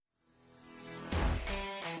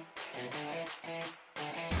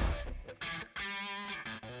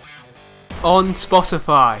On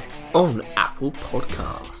Spotify. On Apple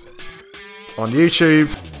Podcasts. On YouTube.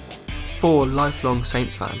 For lifelong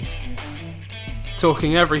Saints fans.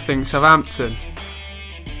 Talking everything Southampton.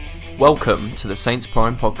 Welcome to the Saints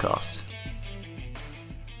Prime Podcast.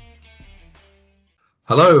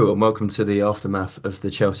 Hello and welcome to the aftermath of the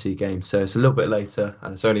Chelsea game. So it's a little bit later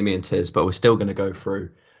and it's only me and Tiz, but we're still going to go through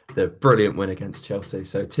the brilliant win against Chelsea.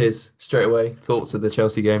 So Tiz, straight away, thoughts of the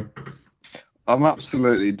Chelsea game? I'm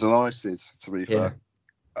absolutely delighted, to be fair.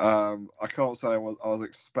 I can't say I was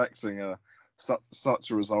expecting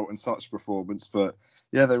such a result and such a performance, but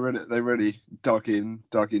yeah, they really dug in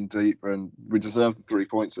deep, and we deserved the 3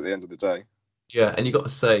 points at the end of the day. Yeah, and you got to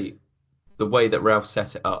say, the way that Ralph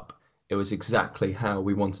set it up, it was exactly how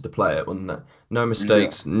we wanted to play it, wasn't it? No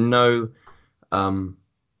mistakes, no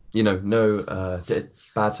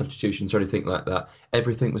bad substitutions or anything like that.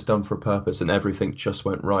 Everything was done for a purpose, and everything just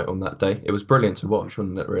went right on that day. It was brilliant to watch,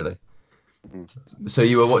 wasn't it? Really. So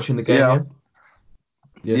you were watching the game?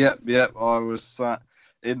 Yeah. Yep. I was sat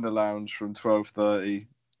in the lounge from 12:30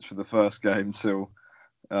 for the first game till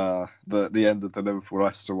the end of the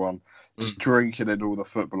Liverpool-Leicester one, just drinking in all the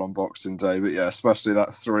football on Boxing Day. But yeah, especially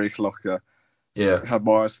that 3 o'clocker. Yeah. Had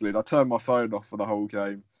my eyes glued. I turned my phone off for the whole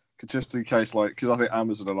game, just in case, because I think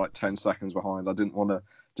Amazon are 10 seconds behind. I didn't want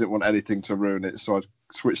anything to ruin it, so I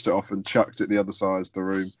switched it off and chucked it the other side of the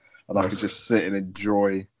room, and I could just sit and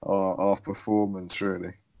enjoy our performance,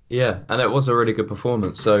 really. Yeah, and it was a really good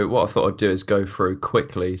performance. So what I thought I'd do is go through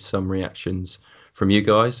quickly some reactions from you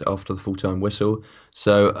guys after the full-time whistle.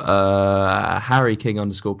 So Harry King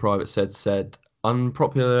 _private said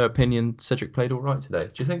unpopular opinion, Cedric played all right today.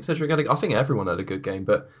 Do you think Cedric I think everyone had a good game,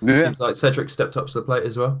 but it seems like Cedric stepped up to the plate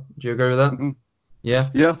as well. Do you agree with that? Mm-hmm. Yeah.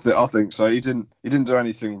 Yeah, I think so. He didn't do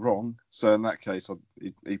anything wrong, so in that case,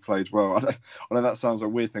 he played well. I know that sounds a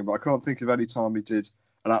weird thing, but I can't think of any time he did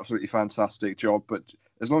an absolutely fantastic job. But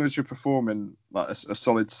as long as you're performing like a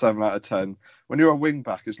solid 7 out of 10, when you're a wing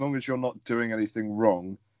back, as long as you're not doing anything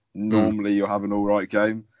wrong, normally you'll have an all right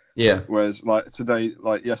game. Yeah. Whereas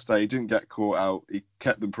yesterday, he didn't get caught out. He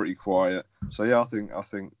kept them pretty quiet. So yeah, I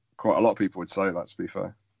think quite a lot of people would say that, to be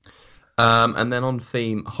fair. And then on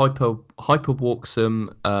theme, Hyper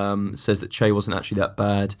Walksome says that Che wasn't actually that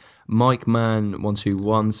bad. Mike Man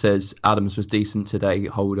 121 says Adams was decent today.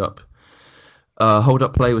 Hold up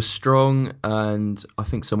play was strong, and I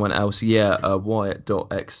think someone else,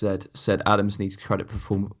 Wyatt.xz said Adams needs credit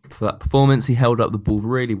for that performance. He held up the ball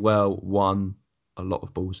really well, won a lot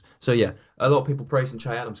of balls. So yeah, a lot of people praising Che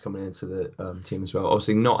Adams coming into the team as well.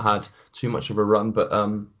 Obviously not had too much of a run, but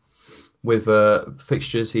with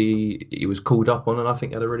fixtures he was called up on, and I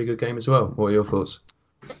think had a really good game as well. What are your thoughts?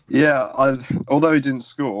 Yeah, although he didn't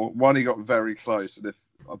score, he got very close, and if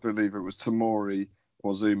I believe it was Tomori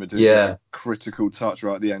or Zuma did a critical touch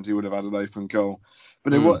right at the end, he would have had an open goal.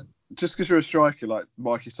 But just because you're a striker, like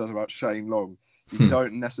Mikey said about Shane Long, you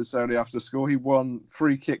don't necessarily have to score. He won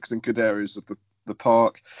free kicks in good areas of the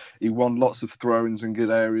park. He won lots of throw-ins in good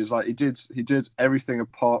areas. He did everything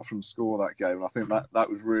apart from score that game. And I think that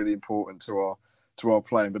was really important to our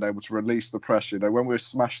play, and being able to release the pressure. When we're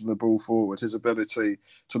smashing the ball forward, his ability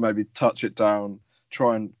to maybe touch it down,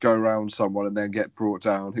 try and go around someone and then get brought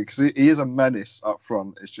down, because he is a menace up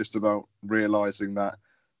front. It's just about realising that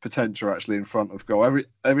potential actually in front of goal.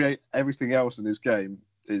 Everything else in his game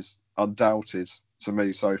is undoubted to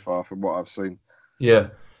me so far from what I've seen. Yeah.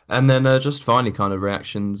 And then just finally kind of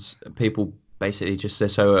reactions, people basically just say,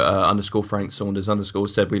 so _Frank Saunders _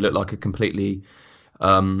 said we look like a completely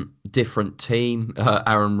different team.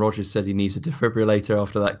 Aaron Rodgers said he needs a defibrillator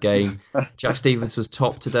after that game. Jack Stevens was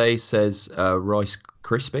top today, says Rice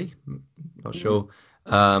Crispy. Not sure.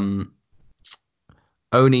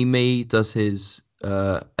 Only Me does his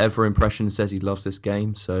ever impression, says he loves this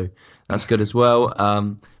game, so that's good as well.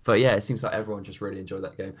 But yeah, it seems like everyone just really enjoyed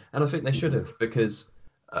that game, and I think they should have, because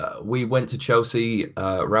we went to Chelsea.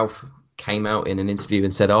 Ralph came out in an interview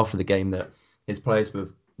and said after the game that his players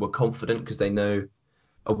were confident because they know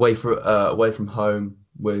away from home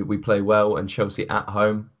we play well, and Chelsea at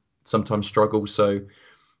home sometimes struggle. So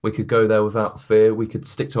we could go there without fear. We could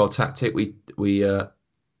stick to our tactic. We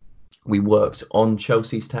worked on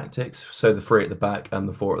Chelsea's tactics, so the 3 at the back and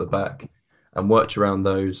the 4 at the back, and worked around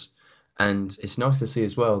those. And it's nice to see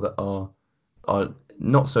as well that our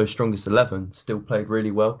not so strongest 11 still played really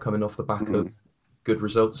well, coming off the back of good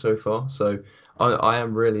results so far. So I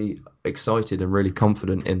am really excited and really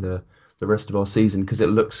confident in the rest of our season, because it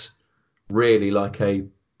looks really like a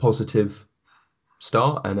positive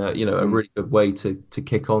start and a really good way to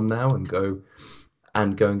kick on now and go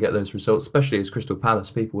and get those results, especially as Crystal Palace.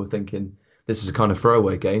 People were thinking this is a kind of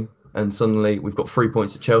throwaway game. and suddenly we've got 3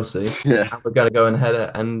 points at Chelsea, Yeah. and we're going to go and head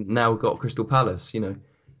it, and now we've got Crystal Palace.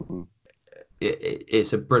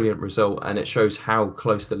 It's a brilliant result, and it shows how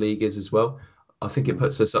close the league is as well. I think it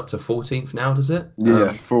puts us up to 14th now, does it?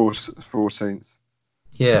 Yeah, 14th.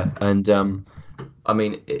 Yeah, and I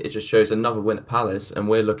mean, it just shows another win at Palace, and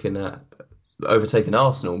we're looking at overtaking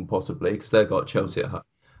Arsenal possibly because they've got Chelsea at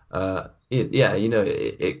home.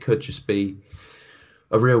 It could just be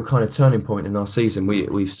a real kind of turning point in our season.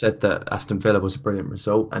 We've said that Aston Villa was a brilliant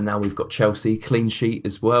result, and now we've got Chelsea clean sheet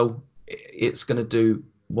as well. It's going to do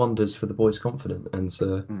wonders for the boys' confidence,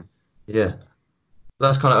 and yeah,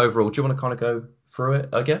 that's kind of overall. Do you want to kind of go through it?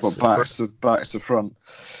 I guess. Well, back to front.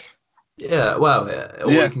 Yeah. Well. Yeah.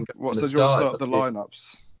 We can go So do you want to start the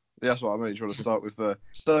lineups? Yeah, that's what I mean. Do you want to start with the?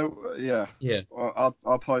 So yeah. Well,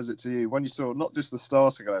 I'll pose it to you. When you saw not just the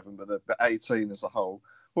starting 11, but the 18 as a whole,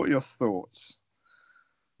 what are your thoughts?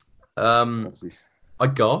 I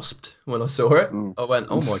gasped when I saw it. I went,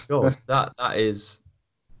 "Oh my god, that is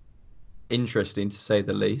interesting to say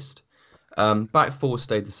the least." Back four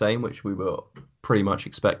stayed the same, which we were pretty much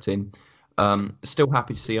expecting. Still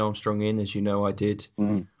happy to see Armstrong in, as you know I did.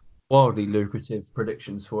 Wildly lucrative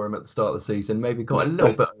predictions for him at the start of the season. Maybe got a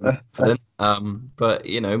little bit overconfident, but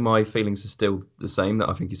my feelings are still the same. That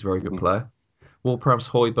I think he's a very good player. Ward-Prowse,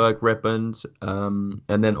 Højbjerg, Redmond,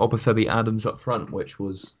 and then Obafemi Adams up front, which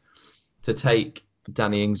was to take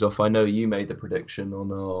Danny Ings off. I know you made the prediction on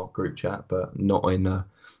our group chat, but not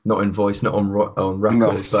in voice, not on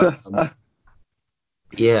record. No.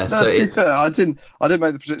 But yeah, no, to be fair, I didn't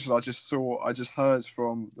make the prediction. I just heard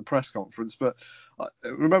from the press conference. But I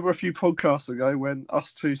remember a few podcasts ago when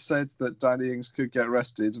us two said that Danny Ings could get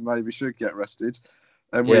rested, maybe should get rested,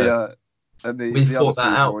 and we thought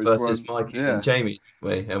that out versus Mikey and Jamie.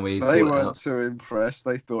 They weren't too impressed.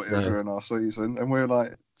 They thought it was ruin our season, and we were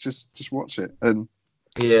like, just watch it. And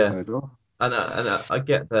and I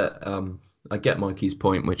get that. I get Mikey's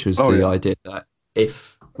point, which was the idea that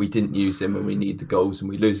if we didn't use him and we need the goals and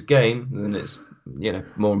we lose a game, then it's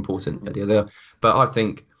more important. But I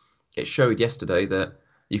think it showed yesterday that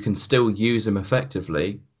you can still use him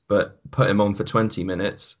effectively, but put him on for 20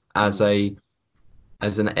 minutes as an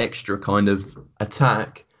extra kind of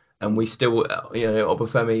attack, and we still,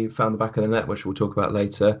 Obafemi found the back of the net, which we'll talk about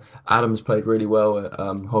later. Adams played really well at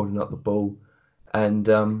holding up the ball, and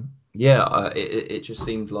it just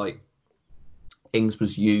seemed like Ings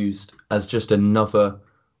was used as just another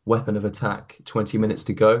weapon of attack 20 minutes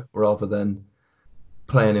to go, rather than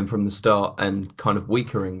playing him from the start and kind of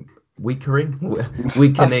weakening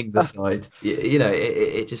the side.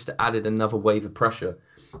 It just added another wave of pressure,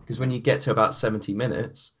 because when you get to about 70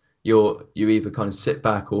 minutes, you either kind of sit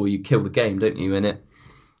back or you kill the game, don't you? And it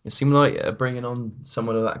seemed like bringing on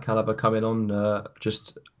someone of that caliber coming on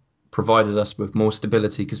just provided us with more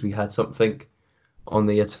stability, because we had something on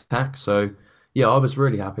the attack. So yeah, I was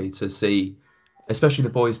really happy to see, especially the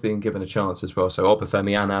boys being given a chance as well. So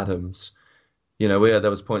Obafemi and Adams, there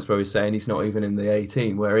was points where we were saying he's not even in the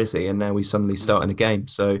 18. Where is he? And now he's suddenly starting a game.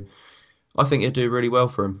 So I think it'd do really well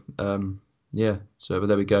for him. So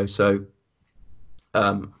there we go. So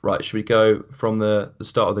right, should we go from the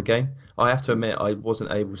start of the game? I have to admit, I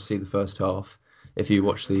wasn't able to see the first half. If you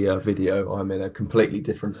watch the video, I'm in a completely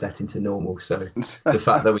different setting to normal. So the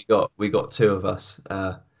fact that we got two of us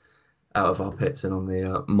out of our pits and on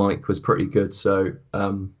the mic was pretty good. So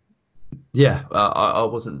I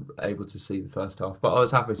wasn't able to see the first half, but I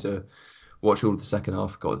was happy to watch all of the second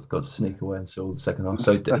half. Got to sneak away and saw all the second half.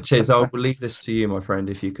 So Tiz, I will leave this to you, my friend,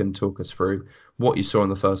 if you can talk us through what you saw in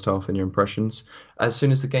the first half and your impressions. As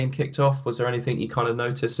soon as the game kicked off, was there anything you kind of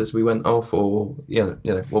noticed as we went off, or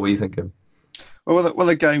what were you thinking? Well, when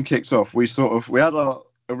the game kicked off, we had our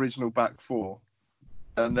original back four,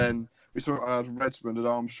 and then we sort of had Redmond and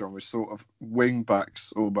Armstrong with sort of wing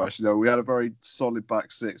backs almost. We had a very solid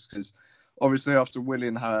back six, because obviously after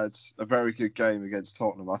Willian had a very good game against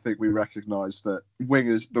Tottenham, I think we recognised that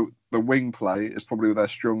wingers, the wing play is probably their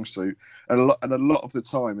strong suit. And a lot of the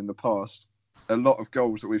time in the past, a lot of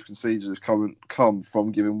goals that we've conceded have come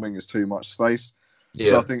from giving wingers too much space. Yeah.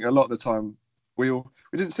 So I think a lot of the time we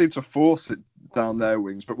didn't seem to force it down their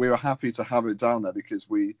wings, but we were happy to have it down there, because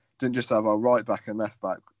we didn't just have our right back and left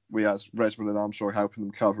back. We had Redmond and Armstrong helping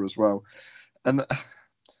them cover as well, and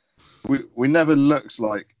we never looked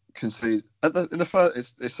like concede. In the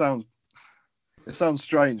first, it sounds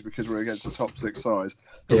strange because we're against a top six side,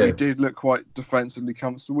 but we did look quite defensively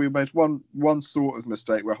comfortable. We made one sort of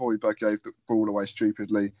mistake where Højbjerg gave the ball away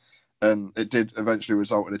stupidly, and it did eventually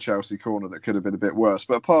result in a Chelsea corner that could have been a bit worse.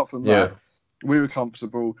 But apart from that, we were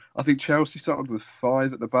comfortable. I think Chelsea started with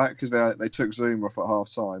 5 at the back because they took Zuma off at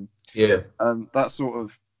half time. Yeah, and that sort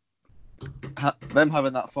of them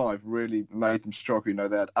having that 5 really made them struggle. You know,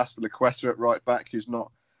 they had Aspilicueta at right back, who's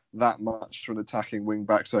not that much for an attacking wing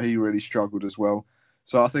back, so he really struggled as well.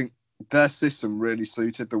 So I think their system really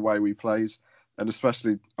suited the way we played, and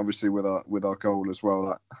especially obviously with our goal as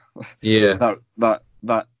well.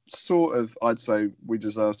 That sort of, I'd say we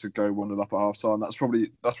deserve to go 1-0 up at half time. That's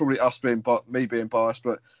probably us me being biased,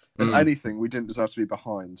 but if anything, we didn't deserve to be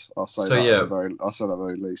behind. I'll say that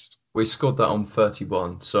very least. We scored that on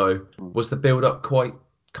 31. So was the build up quite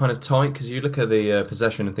kind of tight? Because you look at the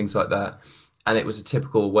possession and things like that, and it was a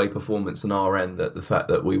typical away performance on our end. That the fact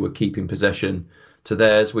that we were keeping possession to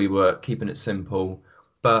theirs, we were keeping it simple.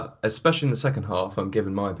 But especially in the second half, I'm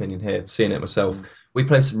giving my opinion here, seeing it myself. We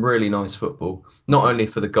played some really nice football, not only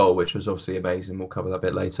for the goal, which was obviously amazing. We'll cover that a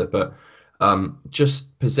bit later, but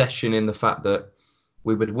just possession in the fact that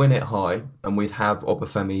we would win it high and we'd have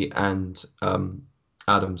Obafemi and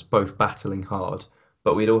Adams both battling hard,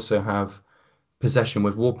 but we'd also have possession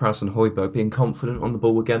with Ward-Prowse and Højbjerg being confident on the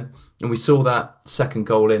ball again. And we saw that second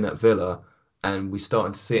goal in at Villa, and we're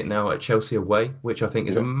starting to see it now at Chelsea away, which I think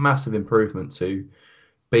is a massive improvement to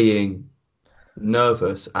being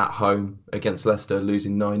nervous at home against Leicester,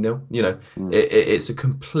 losing 9-0. You know, it's a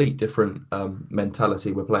complete different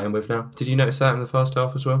mentality we're playing with now. Did you notice that in the first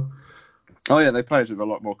half as well? Oh yeah, they played with a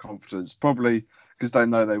lot more confidence, probably because they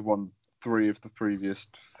know they won 3 of the previous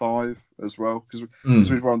 5 as well. Because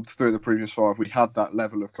we've won 3 of the previous 5, we had that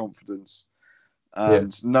level of confidence,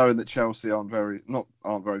 and knowing that Chelsea aren't very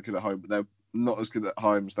good at home, but they're not as good at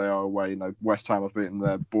home as they are away. You know, West Ham have beaten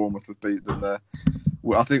them, Bournemouth have beaten them there.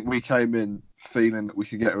 Well, I think we came in feeling that we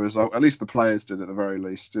could get a result. At least the players did, at the very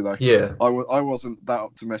least. You know, I wasn't that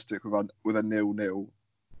optimistic with a 0-0,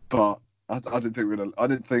 but I didn't think I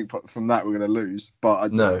didn't think from that we're gonna lose.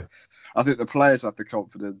 But I think the players had the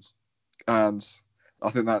confidence, and I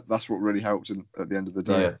think that's what really helped at the end of the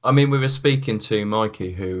day. Yeah, I mean, we were speaking to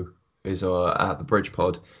Mikey, who is at the Bridge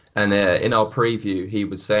Pod, and in our preview, he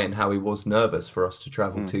was saying how he was nervous for us to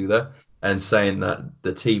travel to there, and saying that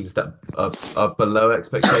the teams that are below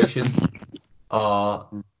expectations are,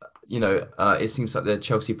 it seems like the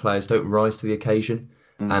Chelsea players don't rise to the occasion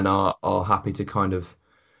and are happy to kind of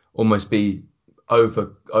almost be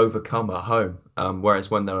overcome at home.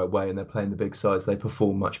 Whereas when they're away and they're playing the big sides, they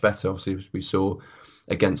perform much better. Obviously, as we saw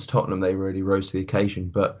against Tottenham, they really rose to the occasion.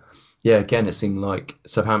 But yeah, again, it seemed like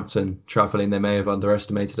Southampton travelling, they may have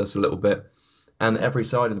underestimated us a little bit. And every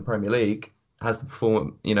side in the Premier League has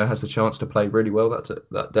the chance to play really well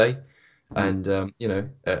that day. And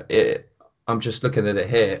I'm just looking at it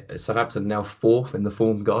here. Southampton now 4th in the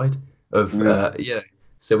form guide of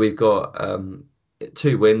So we've got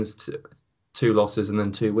 2 wins, 2 losses, and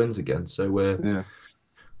then 2 wins again. So we're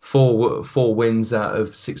 4 wins out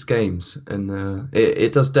of 6 games, and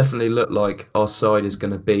it does definitely look like our side is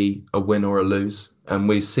going to be a win or a lose. And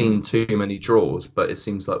we've seen too many draws, but it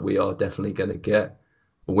seems like we are definitely going to get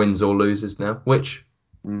wins or loses now, which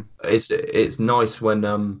it's nice when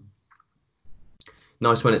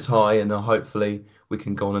it's high, and hopefully we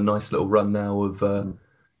can go on a nice little run now of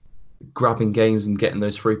grabbing games and getting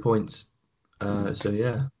those 3 points.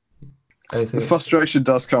 The frustration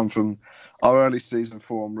does come from our early season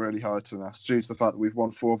form really hurting us due to the fact that we've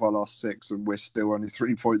won 4 of our last 6 and we're still only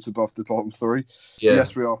 3 points above the bottom 3.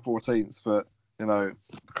 Yes, we are 14th, but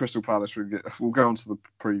Crystal Palace we'll go on to the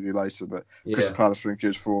preview later, but Crystal Palace are in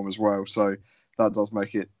good form as well, so that does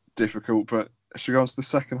make it difficult. But should we go on to the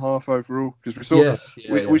second half overall? Because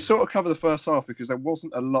we sort of covered the first half because there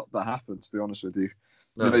wasn't a lot that happened, to be honest with you.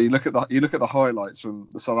 No. You look at the highlights from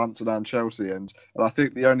the Southampton and Chelsea end, and I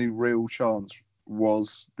think the only real chance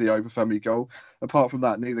was the Obafemi goal. Apart from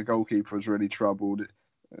that, neither goalkeeper was really troubled.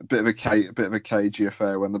 A bit of a cagey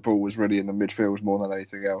affair when the ball was really in the midfield more than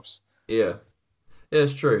anything else. Yeah,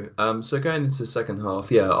 it's true. So going into the second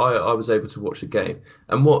half, I was able to watch the game,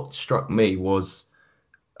 and what struck me was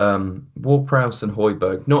Ward-Prowse and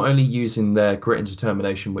Højbjerg not only using their grit and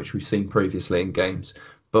determination, which we've seen previously in games,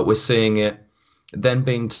 but we're seeing it then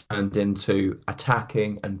being turned into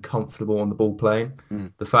attacking and comfortable on the ball playing.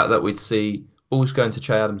 The fact that we'd see balls going to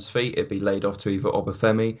Che Adams' feet, it'd be laid off to either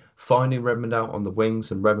Obafemi, finding Redmond out on the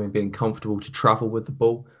wings and Redmond being comfortable to travel with the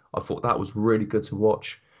ball. I thought that was really good to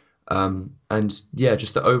watch.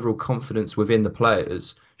 Just the overall confidence within the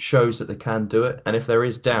players shows that they can do it. And if there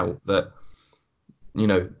is doubt that,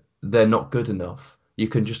 they're not good enough, you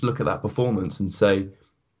can just look at that performance and say,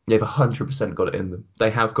 they've 100% got it in them. They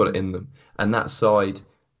have got it in them. And that side,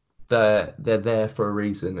 they're there for a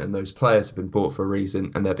reason, and those players have been bought for a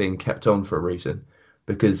reason, and they're being kept on for a reason.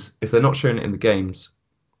 Because if they're not showing it in the games,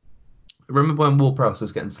 remember when Ward-Prowse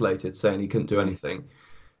was getting slated, saying he couldn't do anything?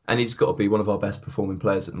 and he's got to be one of our best performing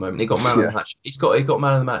players at the moment. He got man of the match. He got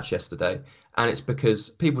man of the match yesterday, and it's because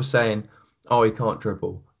people saying, "Oh, he can't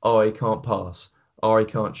dribble. Oh, he can't pass. Oh, he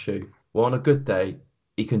can't shoot." Well, on a good day,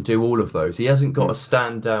 he can do all of those. He hasn't got a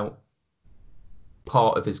standout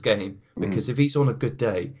part of his game because if he's on a good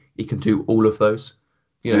day, he can do all of those.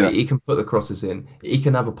 You know, he can put the crosses in. He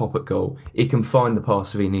can have a pop at goal. He can find the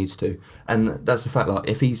pass if he needs to, and that's the fact. Like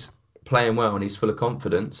if he's playing well and he's full of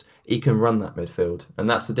confidence, he can run that midfield, and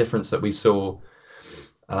that's the difference that we saw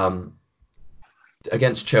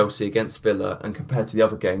against Chelsea, against Villa, and compared to the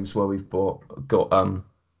other games where we've got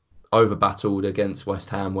over battled against West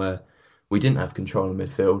Ham, where we didn't have control of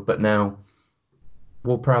midfield, but now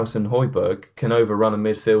Ward-Prowse and Højbjerg can overrun a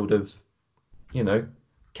midfield of, you know,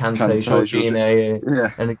 Kante,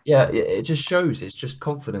 Jorginho, and it just shows. It's just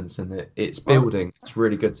confidence in it. It's building. It's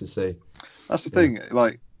really good to see. That's the thing.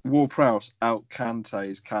 Like Ward-Prowse out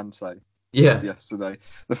Kante's Kante. Yeah. Yesterday,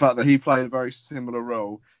 the fact that he played a very similar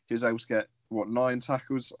role, he was able to get 9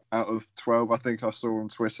 tackles out of 12. I think I saw on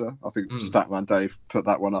Twitter. I think Statman Dave put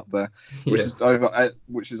that one up there, which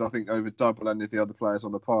is I think over double any of the other players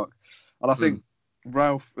on the park. And I think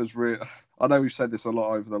Ralph has really. I know we've said this a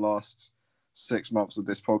lot over the last 6 months of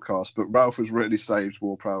this podcast, but Ralph has really saved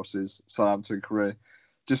Ward-Prowse's Southampton career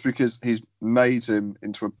just because he's made him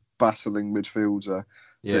into a battling midfielder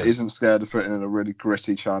that isn't scared of putting in a really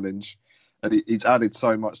gritty challenge, and he's added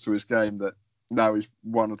so much to his game that now he's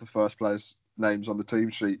one of the first players names on the team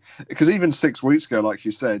sheet. Because even 6 weeks ago, like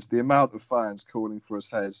you said, the amount of fans calling for his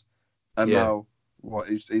head, and now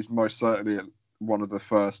he's most certainly one of the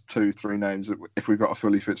first 2-3 names if we've got a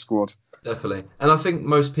fully fit squad. Definitely. And I think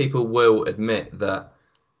most people will admit that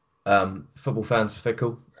football fans are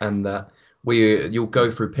fickle, and that you'll go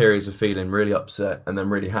through periods of feeling really upset and then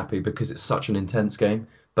really happy because it's such an intense game.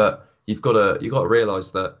 But you've got to realise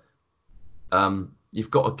that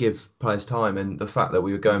you've got to give players time, and the fact that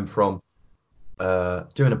we were going from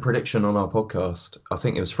doing a prediction on our podcast, I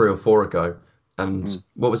think it was 3 or 4 ago, and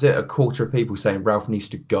what was it? A quarter of people saying Ralph needs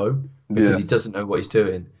to go because he doesn't know what he's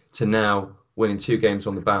doing, to now winning 2 games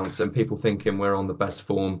on the bounce and people thinking we're on the best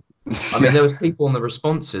form. I mean, there was people in the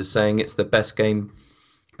responses saying it's the best game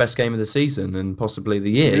of the season and possibly the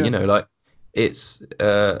year. You know, like it's.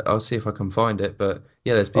 I'll see if I can find it, but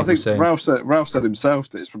there's people saying. Ralph said himself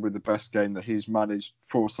that it's probably the best game that he's managed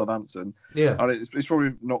for Southampton. Yeah, and it's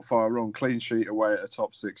probably not far wrong. Clean sheet away at a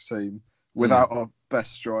top 6 team without our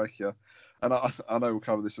best striker. And I know we'll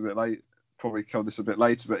cover this a bit late. Probably cover this a bit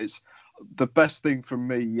later, but it's the best thing for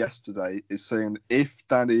me yesterday is seeing if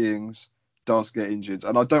Danny Ings does get injured,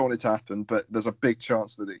 and I don't want it to happen, but there's a big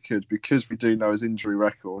chance that it could because we do know his injury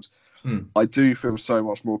record. I do feel so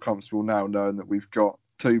much more comfortable now knowing that we've got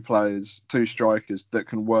 2 strikers that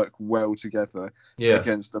can work well together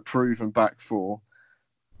against a proven back 4,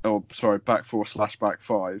 back 4/back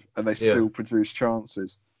 5, and they still produce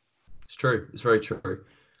chances. It's true. It's very true.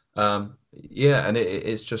 And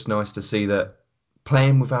it's just nice to see that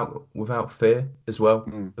playing without fear as well.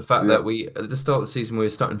 The fact that we at the start of the season we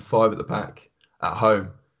were starting 5 at the back at home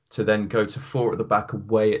to then go to 4 at the back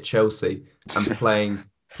away at Chelsea and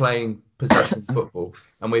playing possession football.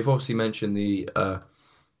 And we've obviously mentioned the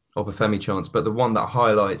Obafemi chance, but the one that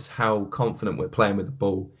highlights how confident we're playing with the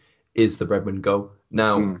ball is the Redmond goal.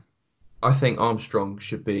 Now, I think Armstrong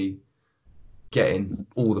should be getting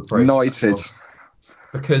all the praise. Knighted.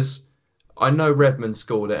 Because I know Redmond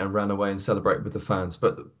scored it and ran away and celebrated with the fans,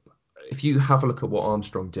 but if you have a look at what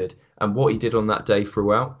Armstrong did and what he did on that day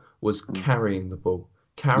throughout was carrying the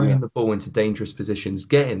ball into dangerous positions,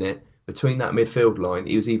 getting it between that midfield line.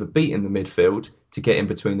 He was either beating the midfield to get in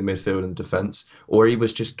between the midfield and the defence, or he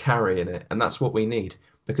was just carrying it, and that's what we need.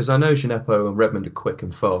 Because I know Gineppo and Redmond are quick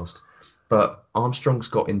and fast, but Armstrong's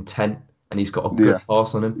got intent and he's got a good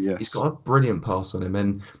pass on him. Yes. He's got a brilliant pass on him.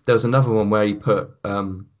 And there was another one where he put,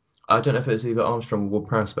 I don't know if it was either Armstrong or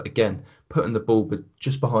Ward-Prowse, but again, putting the ball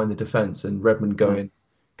just behind the defence and Redmond going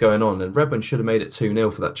on. And Redmond should have made it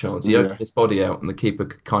 2-0 for that chance. He opened his body out and the keeper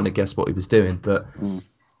could kind of guess what he was doing. But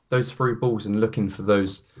those through balls and looking for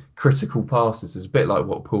those critical passes is a bit like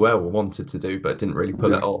what Puel wanted to do, but didn't really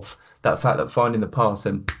pull it off. That fact that finding the pass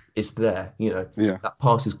and it's there, that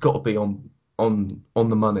pass has got to be on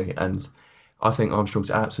the money, and I think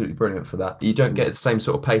Armstrong's absolutely brilliant for that. You don't get the same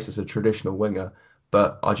sort of pace as a traditional winger,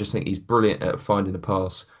 but I just think he's brilliant at finding a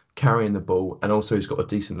pass, carrying the ball, and also he's got a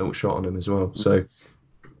decent little shot on him as well. So,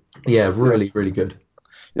 really, really good.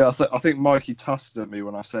 Yeah, I think Mikey tussed at me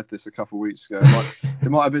when I said this a couple of weeks ago. It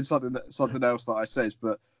might have been something else that I said,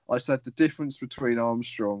 but I said the difference between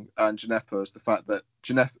Armstrong and Gineppo is the fact that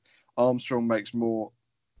Armstrong makes more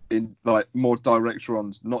in like more direct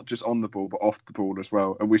runs, not just on the ball but off the ball as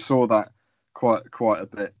well. And we saw that quite a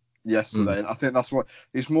bit yesterday. And I think that's what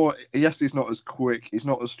he's more. Yes, he's not as quick. He's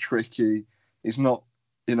not as tricky. He's not,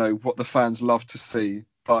 what the fans love to see.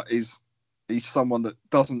 But he's someone that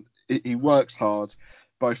doesn't. He works hard,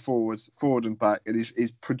 both forward and back, and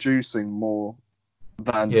he's producing more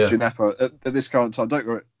than Gineppo at this current time.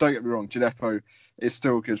 Don't get me wrong, Gineppo is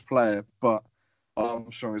still a good player, but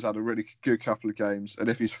Armstrong has had a really good couple of games, and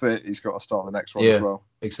if he's fit, he's got to start the next one as well.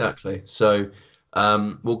 Exactly. So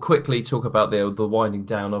we'll quickly talk about the winding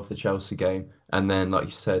down of the Chelsea game, and then, like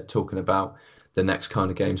you said, talking about the next kind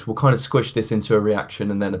of games. We'll kind of squish this into a reaction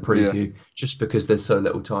and then a preview, just because there's so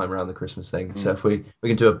little time around the Christmas thing. So if we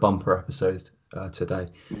can do a bumper episode today.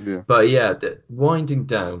 Yeah. But winding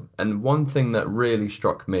down, and one thing that really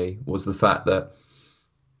struck me was the fact that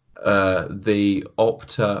the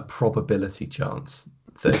Opta probability chance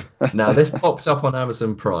thing. Now, this popped up on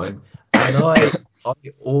Amazon Prime, and I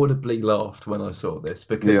audibly laughed when I saw this,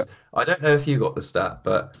 because I don't know if you got the stat,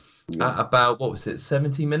 but at about,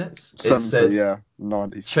 70 minutes? 70,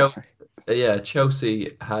 90.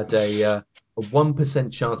 Chelsea had a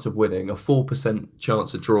 1% chance of winning, a 4%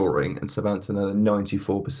 chance of drawing, and Southampton had a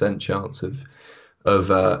 94% chance of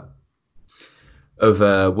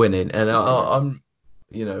winning. And I'm,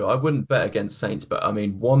 I wouldn't bet against Saints, but I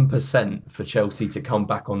mean, 1% for Chelsea to come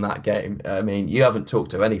back on that game. I mean, you haven't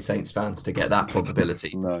talked to any Saints fans to get that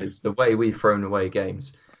probability. No. It's the way we've thrown away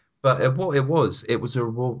games. But what it was a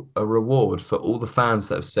reward for all the fans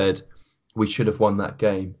that have said we should have won that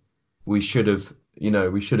game. We should have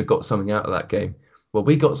got something out of that game. Well,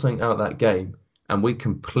 we got something out of that game, and we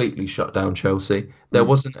completely shut down Chelsea. There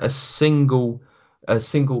wasn't a single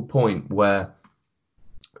point where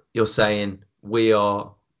you're saying we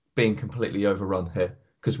are being completely overrun here,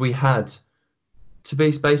 because we had to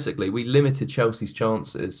be we limited Chelsea's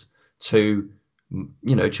chances to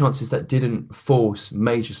chances that didn't force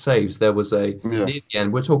major saves. There was near the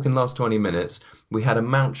end, we're talking last 20 minutes, we had a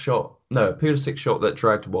Pulisic shot that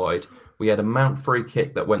dragged wide. We had a Mount free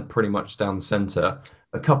kick that went pretty much down the centre,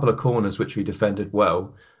 a couple of corners which we defended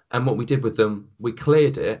well. And what we did with them, we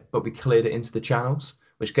cleared it, but we cleared it into the channels,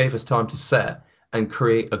 which gave us time to set and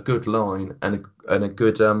create a good line and a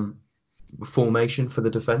good formation for the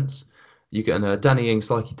defence. You get Danny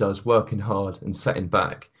Ings, like he does, working hard and setting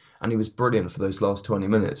back. And he was brilliant for those last 20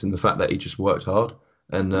 minutes, and the fact that he just worked hard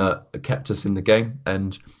and kept us in the game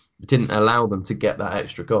and didn't allow them to get that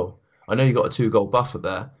extra goal. I know you got a 2-goal buffer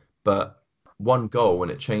there, but one goal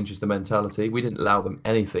and it changes the mentality. We didn't allow them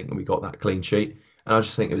anything, and we got that clean sheet. And I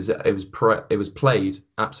just think it was played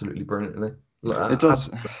absolutely brilliantly. It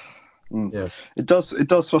does. It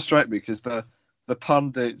does frustrate me, because the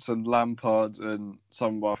pundits and Lampard and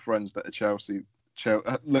some of our friends that are Chelsea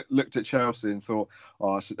looked at Chelsea and thought,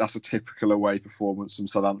 that's a typical away performance from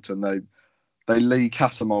Southampton. They Lee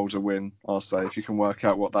Casamolds a win, I'll say. If you can work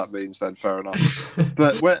out what that means, then fair enough.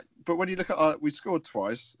 But when you look at we scored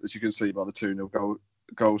twice, as you can see by the 2-0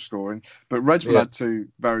 goal scoring. But Redmond had 2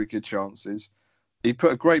 very good chances. He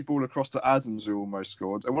put a great ball across to Adams, who almost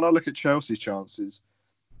scored. And when I look at Chelsea's chances,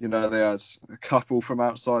 they had a couple from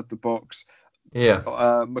outside the box.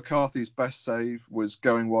 Yeah. McCarthy's best save was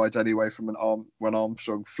going wide anyway from when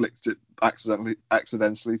Armstrong flicked it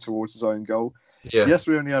accidentally towards his own goal. Yeah. Yes,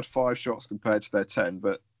 we only had 5 shots compared to their 10,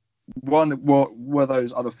 but were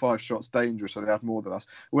those other 5 shots dangerous, so they had more than us?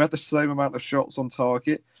 We had the same amount of shots on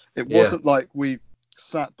target. It wasn't like we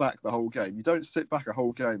sat back the whole game. You don't sit back a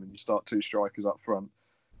whole game and you start 2 strikers up front.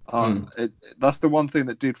 That's the one thing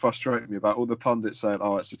that did frustrate me about all the pundits saying,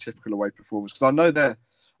 it's a typical away performance, because I know they're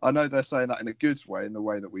saying that in a good way, in the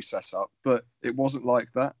way that we set up, but it wasn't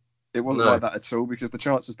like that. It wasn't like that at all, because the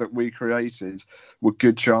chances that we created were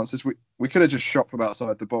good chances. We could have just shot from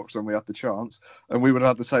outside the box when we had the chance, and we would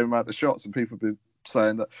have had the same amount of shots, and people would be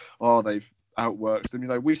saying that, they've outworked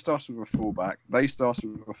them. We started with a 4-back, they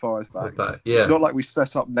started with a 5-back. It's not like we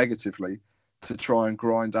set up negatively to try and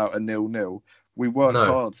grind out a 0-0. We worked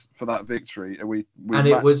hard for that victory, and we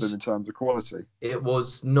matched them in terms of quality. It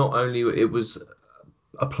was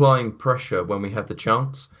applying pressure when we had the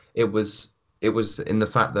chance. It was in the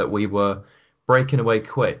fact that we were breaking away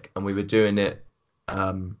quick, and we were doing it.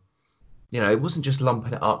 It wasn't just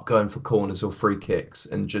lumping it up, going for corners or free kicks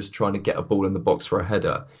and just trying to get a ball in the box for a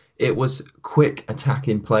header. It was quick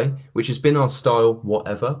attacking play, which has been our style,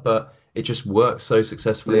 whatever, but it just works so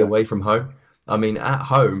successfully away from home. I mean, at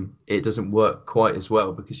home, it doesn't work quite as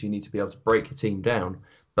well, because you need to be able to break your team down.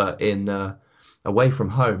 But away from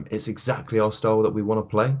home, it's exactly our style that we want to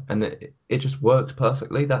play, and it just worked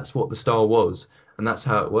perfectly. That's what the style was, and that's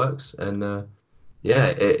how it works. And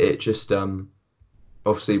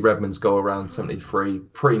Obviously, Redmond's goal around 73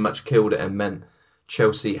 pretty much killed it and meant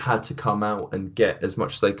Chelsea had to come out and get as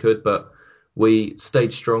much as they could. But we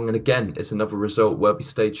stayed strong, and again, it's another result where we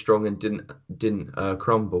stayed strong and didn't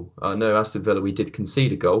crumble. I know Aston Villa, we did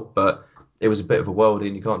concede a goal, but it was a bit of a worldie,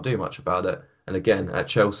 and you can't do much about it. And again, at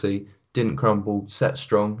Chelsea, didn't crumble, set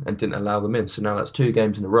strong, and didn't allow them in. So now that's 2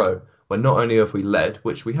 games in a row where not only have we led,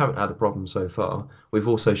 which we haven't had a problem so far, we've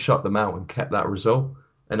also shut them out and kept that result.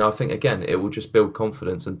 And I think again, it will just build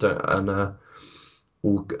confidence and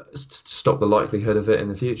will stop the likelihood of it in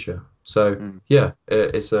the future. So yeah,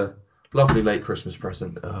 it's a lovely late Christmas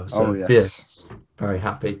present. Yes. Yeah, very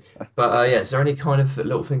happy. But yeah, is there any kind of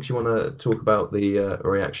little things you want to talk about the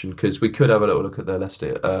reaction? Because we could have a little look at the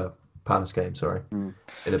Leicester Palace game. Sorry, in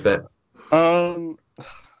a bit.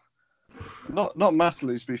 Not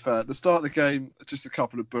massively, to be fair. At the start of the game, just a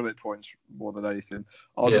couple of bullet points more than anything.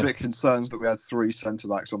 I was a bit concerned that we had 3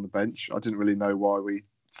 centre-backs on the bench. I didn't really know why we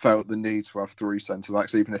felt the need to have 3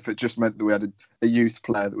 centre-backs, even if it just meant that we had a youth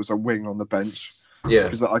player that was a wing on the bench. Yeah.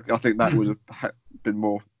 Because I think that would have been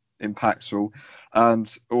more impactful.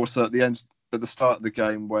 And also at the start of the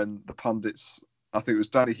game, when the pundits, I think it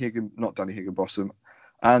was not Danny Higginbotham,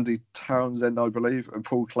 Andy Townsend, I believe, and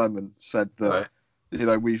Paul Clement said that,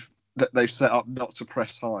 they've set up not to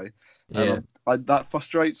press high. Yeah. That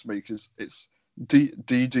frustrates me because it's do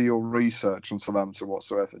you do your research on Southampton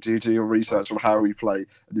whatsoever? Do you do your research on how we play?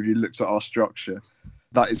 And if you looked at our structure,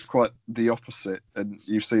 that is quite the opposite. And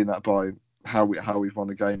you've seen that by how we've won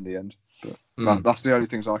the game in the end. But that's the only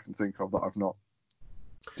things I can think of that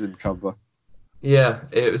didn't cover. Yeah,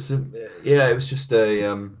 it was just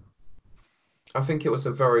a I think it was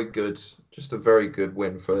a very good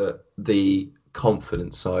win for the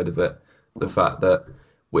confidence side of it. The fact that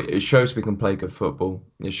it shows we can play good football.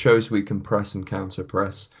 It shows we can press and counter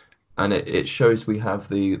press, and it shows we have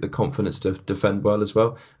the confidence to defend well as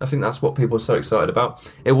well. I think that's what people are so excited about.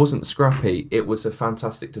 It wasn't scrappy. It was a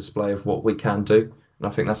fantastic display of what we can do, and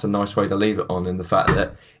I think that's a nice way to leave it on. In the fact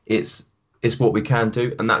that it's what we can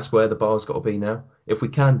do, and that's where the bar's got to be now. If we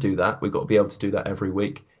can do that, we've got to be able to do that every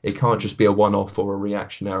week. It can't just be a one-off or a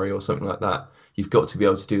reactionary or something like that. You've got to be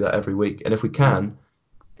able to do that every week. And if we can,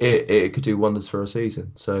 it could do wonders for a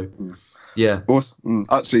season. So, yeah.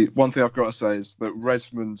 Actually, one thing I've got to say is that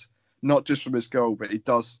Redmond, not just from his goal, but he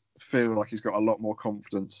does feel like he's got a lot more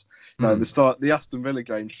confidence. The Aston Villa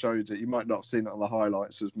game showed it. You might not have seen it on the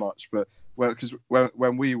highlights as much, but because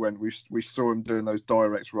when we went, we saw him doing those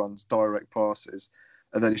direct runs, direct passes,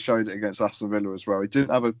 and then he showed it against Aston Villa as well. He didn't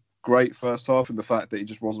have a great first half in the fact that he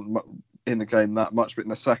just wasn't in the game that much, but in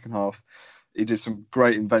the second half, he did some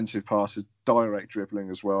great inventive passes, direct dribbling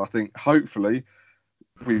as well. I think hopefully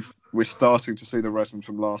we're starting to see the Redmond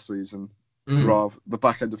from last season, rather the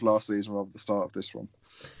back end of last season rather than the start of this one.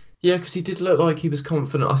 Yeah, because he did look like he was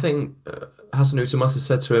confident. I think Hasanuta must have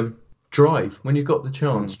said to him, drive. When you've got the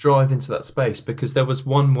chance, drive into that space. Because there was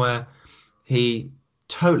one where he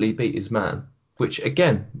totally beat his man, which,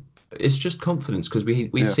 again, it's just confidence. Because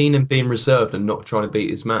we've seen him being reserved and not trying to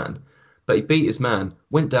beat his man. But he beat his man,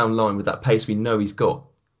 went down line with that pace we know he's got,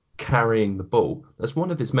 carrying the ball. That's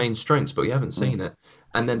one of his main strengths, but we haven't seen it.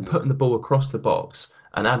 And then putting the ball across the box.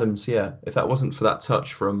 And Adams, if that wasn't for that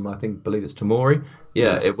touch from, believe it's Tomori,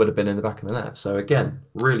 it would have been in the back of the net. So again,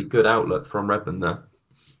 really good outlook from Redmond there.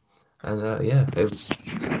 And it was,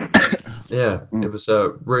 it was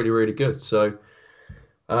really, really good. So,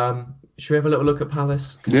 should we have a little look at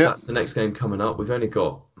Palace? Because that's the next game coming up. We've only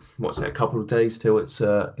got, a couple of days till it's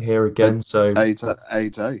here again. So a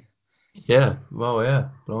day. Yeah, well, yeah,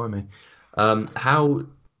 blimey.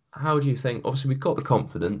 How do you think? Obviously, we've got the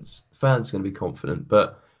confidence. Fans are going to be confident,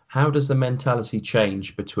 but how does the mentality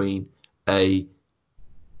change between a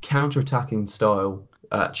counter-attacking style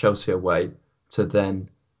at Chelsea away to then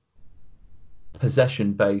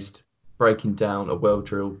possession-based, breaking down a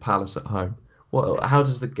well-drilled Palace at home? How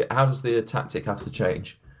does the tactic have to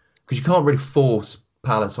change? Because you can't really force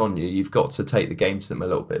Palace on you. You've got to take the game to them a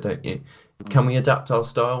little bit, don't you? Can we adapt our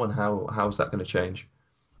style, and how is that going to change?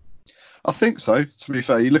 I think so. To be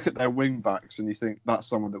fair, you look at their wing backs and you think that's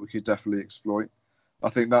someone that we could definitely exploit. I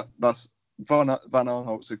think that's Van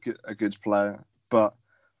Aanholt's a good player, but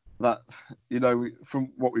that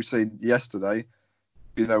from what we've seen yesterday,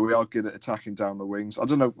 we are good at attacking down the wings. I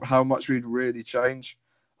don't know how much we'd really change.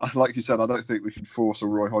 Like you said, I don't think we could force a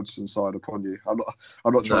Roy Hodgson side upon you. I'm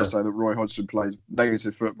not trying to say that Roy Hodgson plays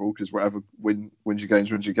negative football, because whatever wins your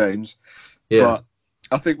games. Yeah. But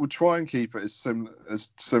I think we'll try and keep it as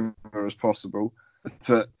similar as possible.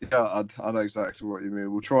 But I know exactly what you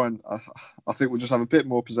mean. We'll try and I think we'll just have a bit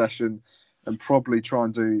more possession and probably try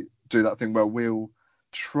and do that thing where we'll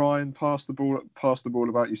try and pass the ball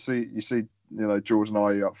about. You see, Jordan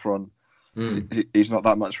Ayew up front. He's not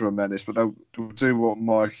that much of a menace, but they'll do what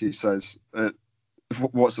Mikey says.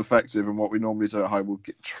 What's effective and what we normally do at home. We'll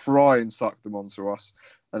try and suck them onto us,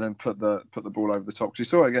 and then put the ball over the top. Because you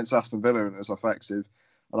saw it against Aston Villa and it was effective.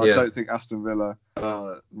 And I don't think Aston Villa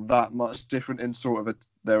are that much different in sort of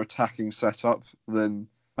their attacking setup than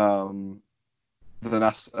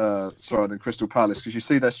Crystal Palace, because you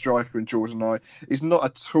see their striker in Jordan Ayew. He's not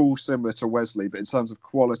at all similar to Wesley, but in terms of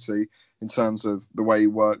quality, in terms of the way he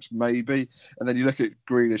works, maybe. And then you look at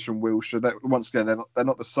Grealish and Wilshere. Once again, they're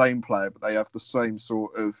not the same player, but they have the same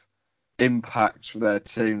sort of impact for their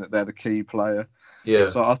team, that they're the key player. Yeah.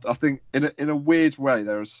 So I think in a weird way,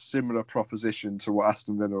 they're a similar proposition to what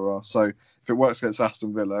Aston Villa are. So if it works against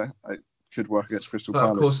Aston Villa, it could work against Crystal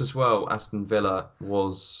Palace. Of course, as well, Aston Villa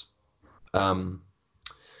was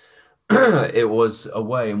it was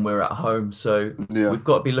away and we're at home, so we've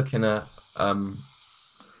got to be looking at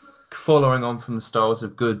following on from the styles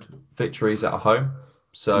of good victories at home.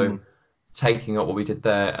 So taking up what we did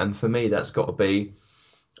there, and for me, that's got to be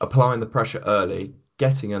applying the pressure early,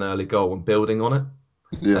 getting an early goal and building on it,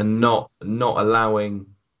 and not allowing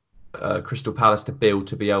Crystal Palace to build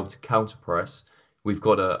to be able to counter press. We've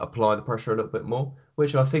got to apply the pressure a little bit more,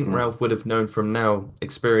 which I think Ralph would have known from now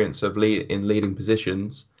experience of in leading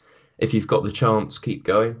positions. If you've got the chance, keep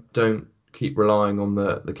going. Don't keep relying on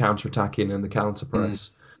the counter-attacking and the counter-press.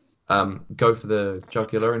 Go for the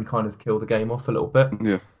jugular and kind of kill the game off a little bit.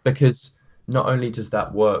 Yeah. Because not only does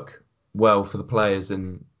that work well for the players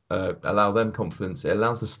and allow them confidence, it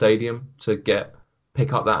allows the stadium to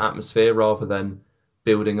pick up that atmosphere rather than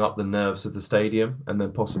building up the nerves of the stadium and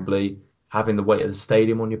then possibly having the weight of the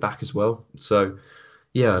stadium on your back as well. So,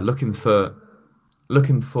 yeah, looking for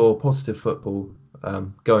positive football.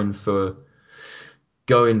 Going for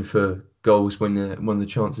goals when the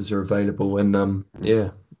chances are available, and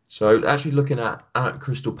So actually looking at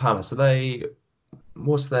Crystal Palace,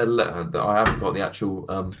 what's their I haven't got the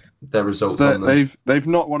actual their results. So on them. They've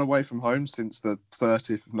not won away from home since the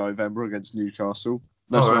 30th of November against Newcastle.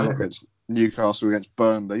 Not against Newcastle, against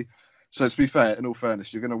Burnley. So to be fair, in all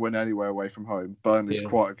fairness, you're going to win anywhere away from home. Burnley's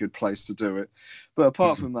quite a good place to do it. But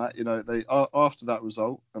apart from that, they after that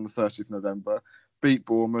result on the 30th of November, beat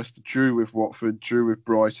Bournemouth, drew with Watford, drew with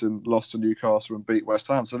Brighton, lost to Newcastle and beat West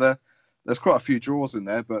Ham. So there's quite a few draws in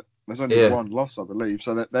there, but there's only one loss, I believe.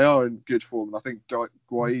 So they are in good form. And I think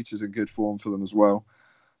Guaita's in good form for them as well.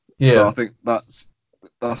 Yeah. So I think that's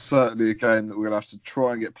certainly a game that we're going to have to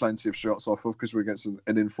try and get plenty of shots off of, because we're against an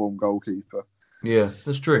informed goalkeeper. Yeah,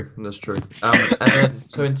 that's true. And then,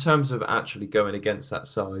 so in terms of actually going against that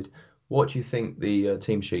side, what do you think the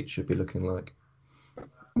team sheet should be looking like?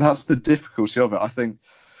 That's the difficulty of it. I think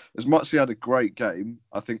as much as he had a great game,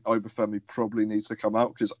 I think Obafemi probably needs to come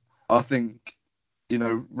out, because I think,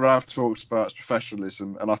 Ralph talks about his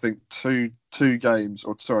professionalism, and I think two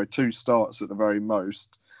starts at the very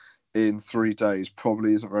most in 3 days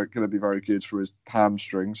probably isn't going to be very good for his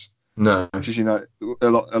hamstrings. No, because a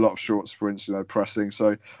lot of short sprints, pressing.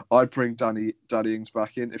 So I'd bring Danny Ings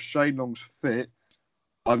back in. If Shane Long's fit,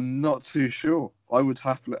 I'm not too sure. I would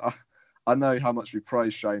happily. I know how much we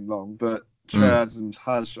praise Shane Long, but Che Adams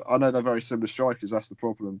has. I know they're very similar strikers. That's the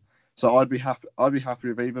problem. So I'd be happy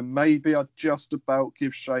with either. Maybe I'd just about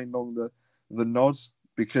give Shane Long the nods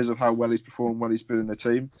because of how well he's performed when he's been in the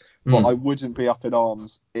team. But I wouldn't be up in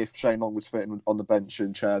arms if Shane Long was fitting on the bench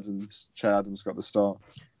and Che Adams got the start.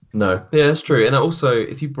 No, yeah, that's true. And also,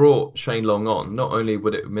 if you brought Shane Long on, not only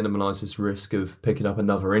would it minimise his risk of picking up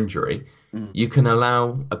another injury, you can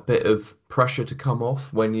allow a bit of pressure to come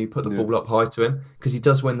off when you put the ball up high to him, because he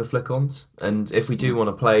does win the flick-ons. And if we do want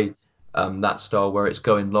to play that style where it's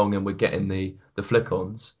going long and we're getting the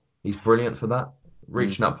flick-ons, he's brilliant for that,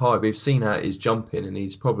 reaching up high. We've seen how he's jumping, and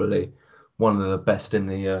he's probably one of the best in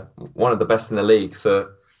the league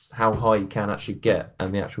for how high he can actually get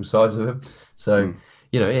and the actual size of him. So.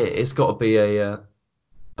 It's got to be a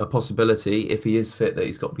possibility if he is fit that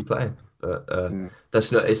he's got to be playing. But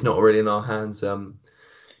it's not really in our hands. Do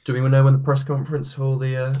we know when the press conference for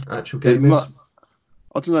the actual game is?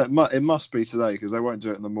 I don't know. It must be today, because they won't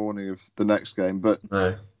do it in the morning of the next game. But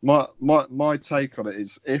no. my take on it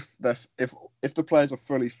is if the players are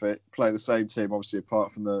fully fit, play the same team, obviously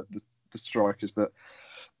apart from the strikers that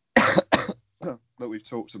that we've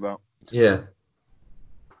talked about. Yeah,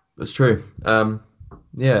 that's true.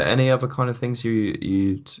 Any other kind of things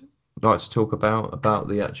you'd like to talk about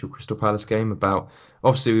the actual Crystal Palace game? About,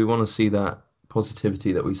 obviously, we want to see that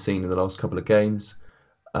positivity that we've seen in the last couple of games.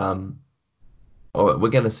 We're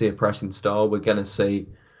going to see a pressing style. We're going to see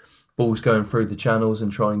balls going through the channels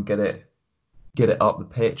and try and get it get it up the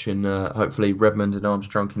pitch, and hopefully Redmond and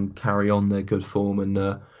Armstrong can carry on their good form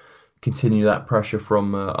and continue that pressure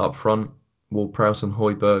from up front. Ward-Prowse and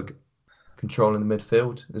Højbjerg controlling the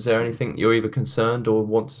midfield. Is there anything you're either concerned or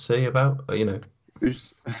want to see about?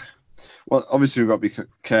 Well, obviously we've got to be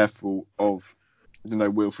careful of,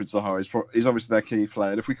 Wilfried Zaha. He's obviously their key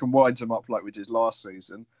player. And if we can wind him up like we did last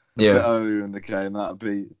season, a bit earlier in the game, that'd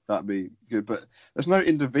be good. But there's no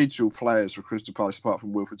individual players for Crystal Palace apart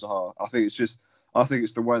from Wilfried Zaha. I think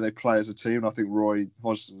it's the way they play as a team. And I think Roy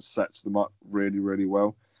Hodgson sets them up really, really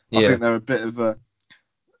well. I think they're a bit of a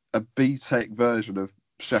B-Tech version of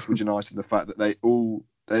Sheffield United. The fact that they're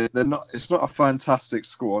not. It's not a fantastic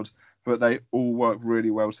squad, but they all work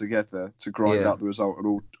really well together to grind out the result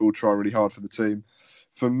and all try really hard for the team.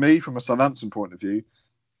 For me, from a Southampton point of view,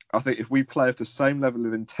 I think if we play with the same level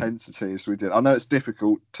of intensity as we did, I know it's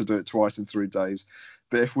difficult to do it twice in 3 days,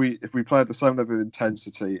 but if we play with the same level of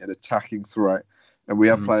intensity and attacking threat, and we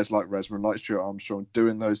have players like Redmond, like Stuart Armstrong,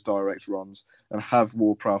 doing those direct runs, and have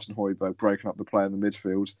Ward-Prowse and Højbjerg breaking up the play in the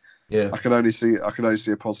midfield, I can only see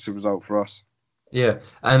a positive result for us. Yeah,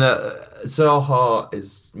 and Zaha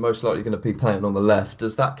is most likely going to be playing on the left.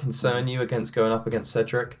 Does that concern you against going up against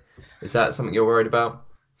Cedric? Is that something you're worried about?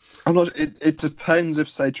 I'm not. It depends if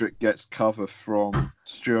Cedric gets cover from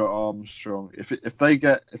Stuart Armstrong. If they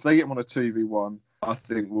get him on a 2v1, I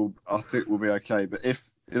think we'll be okay. But if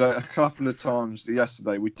a couple of times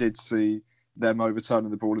yesterday we did see them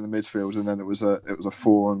overturning the ball in the midfield, and then it was a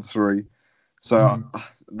 4-on-3. So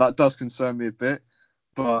that does concern me a bit.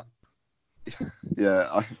 But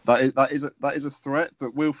that is a threat.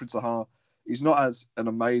 But Wilfried Zaha, he's not as an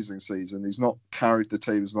amazing season. He's not carried the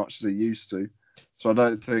team as much as he used to. So I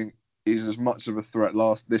don't think he's as much of a threat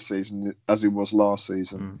this season as he was last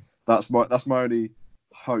season. That's my only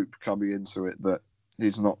hope coming into it, that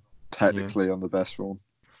he's not technically on the best form.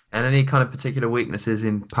 And any kind of particular weaknesses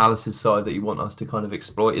in Palace's side that you want us to kind of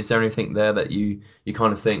exploit? Is there anything there that you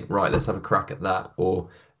kind of think, right, let's have a crack at that? Or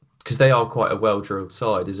because they are quite a well-drilled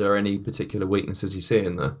side, is there any particular weaknesses you see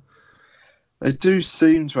in there? They do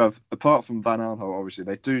seem to have, apart from Van Aanholt, obviously,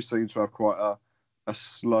 they do seem to have quite a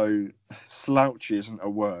slow, slouchy isn't a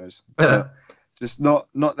word. Just not.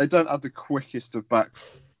 They don't have the quickest of back.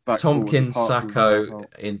 Tompkins, Sacco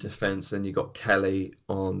in defence, and you got Kelly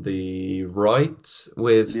on the right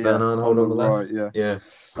with Van Aanholt on the left. Right, yeah.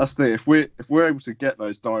 That's the thing. If we're able to get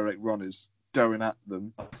those direct runners going at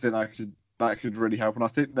them, I think that could really help. And I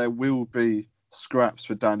think there will be scraps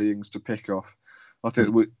for Danny Ings to pick off. I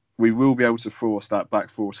think we will be able to force that back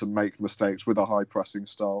four to make mistakes with a high pressing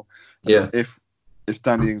style. And if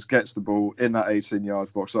Danny Ings gets the ball in that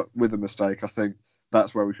 18-yard box with a mistake, I think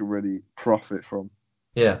that's where we can really profit from.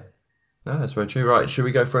 Yeah, no, that's very true. Right, should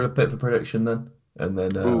we go for a bit of a prediction then? And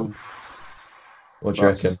then, what do you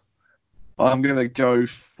reckon? I'm going to go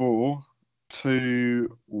for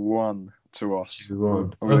 2-1 to us.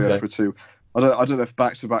 2-1. I'm going to go for 2. I don't know if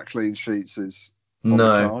back-to-back clean sheets is on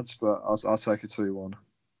the cards, but I'll take a 2-1.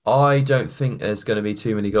 I don't think there's going to be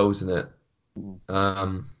too many goals in it.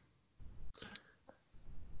 But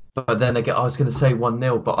then again, I was going to say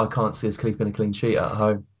 1-0, but I can't see us keeping a clean sheet at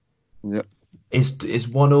home. Yep. Is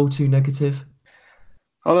 1-1 too negative?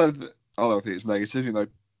 I don't think it's negative.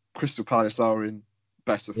 Crystal Palace are in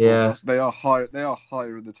better form. Yeah. They are higher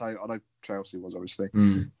in the table. I know Chelsea was obviously,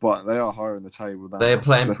 but they are higher in the table. They are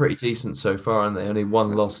playing pretty decent so far, aren't they? Only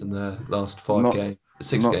one loss in their last 5 games,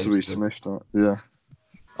 6 games. Not to be sniffed at. Yeah.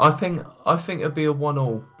 I think it'd be a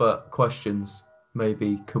 1-1, but questions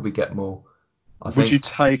maybe could we get more? Would you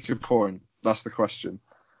take a point? That's the question.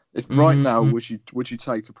 If right now, would you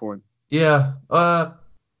take a point? Yeah. Because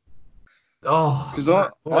I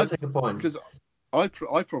take a point. Because I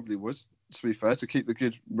probably would. To be fair, to keep the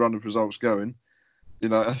good run of results going,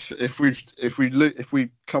 if we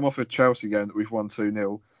come off a Chelsea game that we've won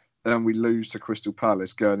 2-0, then we lose to Crystal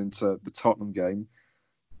Palace going into the Tottenham game,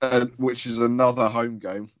 which is another home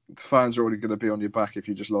game. The fans are already going to be on your back if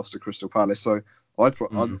you just lost to Crystal Palace. So I'd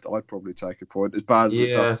probably take a point, as bad as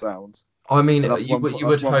it does sound. I mean, you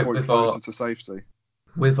would hope with to safety.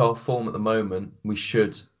 With our form at the moment, we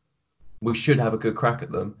should have a good crack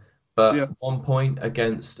at them. But 1 point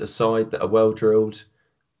against a side that are well drilled.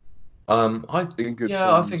 I think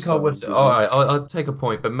I would. All right, I'll take a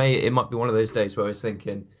point, but it might be one of those days where I was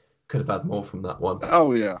thinking could have had more from that one.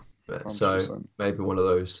 Oh yeah. So maybe one of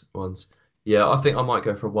those ones. Yeah, I think I might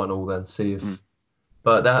go for a 1-1 then. See if.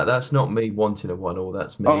 But that's not me wanting a 1-1.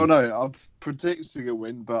 That's me. Oh no, I'm predicting a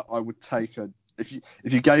win, but I would take a. If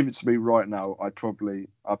you gave it to me right now, I'd probably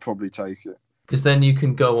take it. Because then you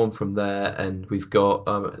can go on from there, and we've got.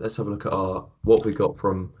 Let's have a look at what we got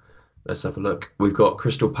from Let's have a look. We've got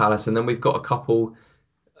Crystal Palace, and then we've got a couple.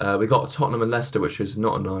 We got Tottenham and Leicester, which is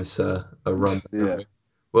not a nice a run. Yeah.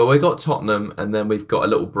 Well, we got Tottenham, and then we've got a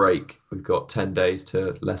little break. We've got 10 days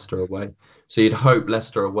to Leicester away. So you'd hope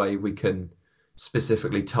Leicester away we can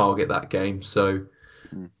specifically target that game. So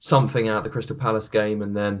something out of the Crystal Palace game,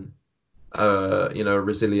 and then a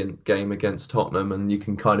resilient game against Tottenham, and you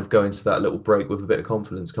can kind of go into that little break with a bit of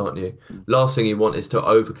confidence, can't you? Last thing you want is to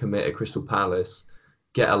overcommit at Crystal Palace,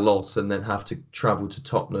 get a loss, and then have to travel to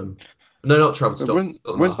Tottenham. No, not travel to Tottenham.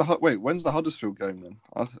 When's the Huddersfield game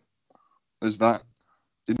then? Is that?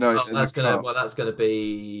 That's gonna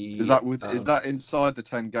be. Is that inside the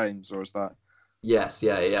 10 games, or is that? Yes,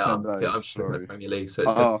 yeah. 10 days, I'm just looking at the Premier League, so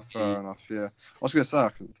it's fair enough. Yeah, I was going to say I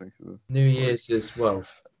couldn't think of it. New Year's as well.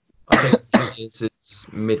 I think New Year's is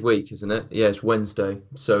midweek, isn't it? Yeah, it's Wednesday.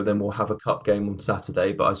 So then we'll have a cup game on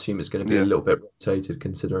Saturday, but I assume it's going to be a little bit rotated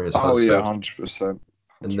considering it's Huddersfield. 100%.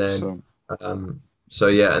 And then,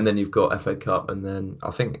 and then you've got FA Cup, and then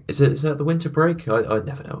I think is that the winter break? I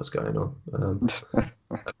never know what's going on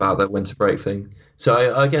about that winter break thing.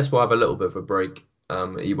 So I guess we'll have a little bit of a break.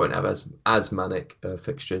 You won't have as manic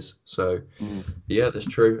fixtures. So yeah, that's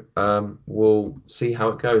true. We'll see how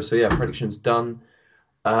it goes. So yeah, predictions done.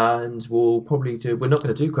 And we'll probably do. We're not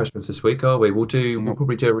going to do questions this week, are we? We'll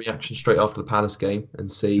probably do a reaction straight after the Palace game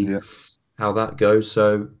and see how that goes.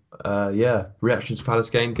 So, reactions to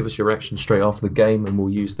Palace game. Give us your reactions straight after the game, and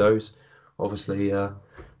we'll use those. Obviously,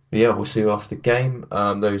 we'll see you after the game.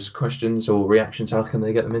 Those questions or reactions, how can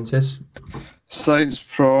they get them into? Saints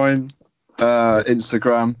Prime,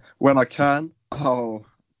 Instagram. When I can, I'll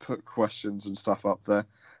put questions and stuff up there.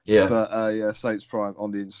 Yeah. But Saints Prime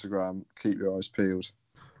on the Instagram. Keep your eyes peeled.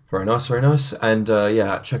 Very nice, very nice. And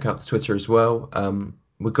check out the Twitter as well.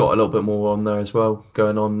 We've got a little bit more on there as well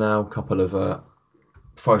going on now. A couple of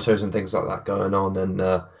photos and things like that going on. And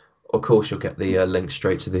of course, you'll get the link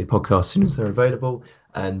straight to the podcast as soon as they're available.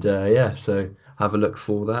 And so have a look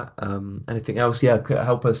for that. Anything else? Yeah,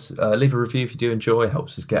 help us leave a review if you do enjoy. It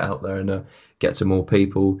helps us get out there and get to more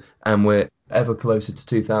people. And we're ever closer to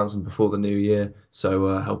 2,000 before the new year.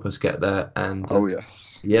 So help us get there. And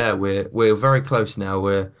yeah, we're very close now.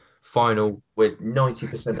 We're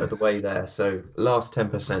 90% of the way there. So last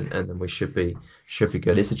 10%, and then we should be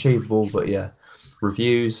good. It's achievable, but yeah,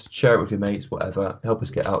 reviews, share it with your mates, whatever. Help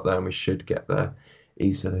us get out there, and we should get there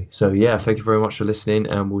easily. So yeah, thank you very much for listening,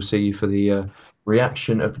 and we'll see you for the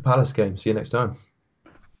reaction of the Palace game. See you next time.